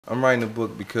I'm writing a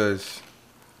book because,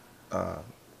 uh,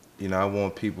 I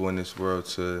want people in this world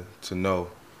to know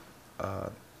uh,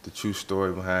 the true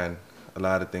story behind a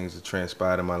lot of things that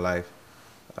transpired in my life.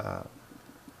 Uh,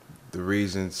 the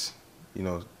reasons,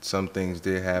 some things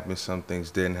did happen, some things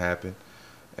didn't happen,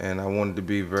 and I wanted to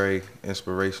be very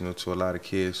inspirational to a lot of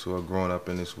kids who are growing up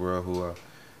in this world who are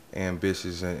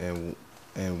ambitious and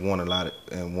want a lot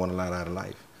out of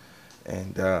life.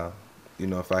 And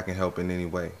if I can help in any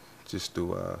way, just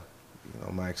through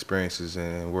my experiences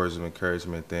and words of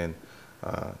encouragement, then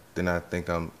I think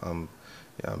I'm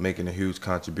making a huge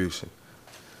contribution.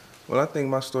 Well, I think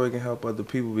my story can help other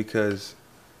people because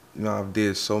I've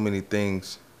did so many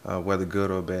things, whether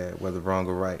good or bad, whether wrong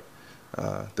or right,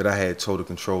 that I had total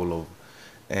control over.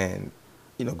 And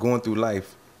going through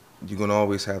life, you're gonna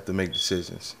always have to make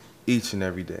decisions each and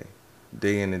every day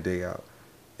in and day out.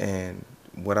 And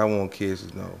what I want kids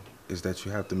to know is that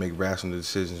you have to make rational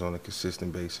decisions on a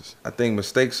consistent basis. I think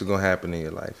mistakes are gonna happen in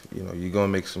your life. You're gonna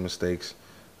make some mistakes.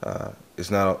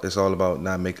 It's all about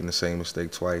not making the same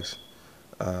mistake twice.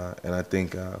 And I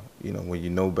think when you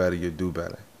know better, you do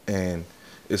better. And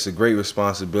it's a great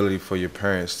responsibility for your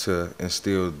parents to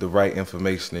instill the right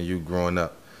information in you growing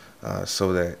up,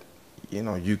 so that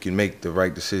you can make the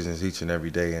right decisions each and every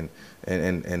day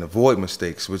and avoid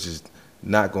mistakes, which is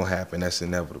not going to happen. That's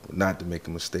inevitable, not to make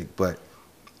a mistake. But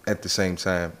at the same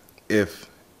time, if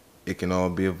it can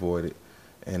all be avoided,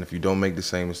 and if you don't make the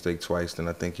same mistake twice, then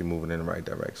I think you're moving in the right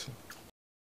direction.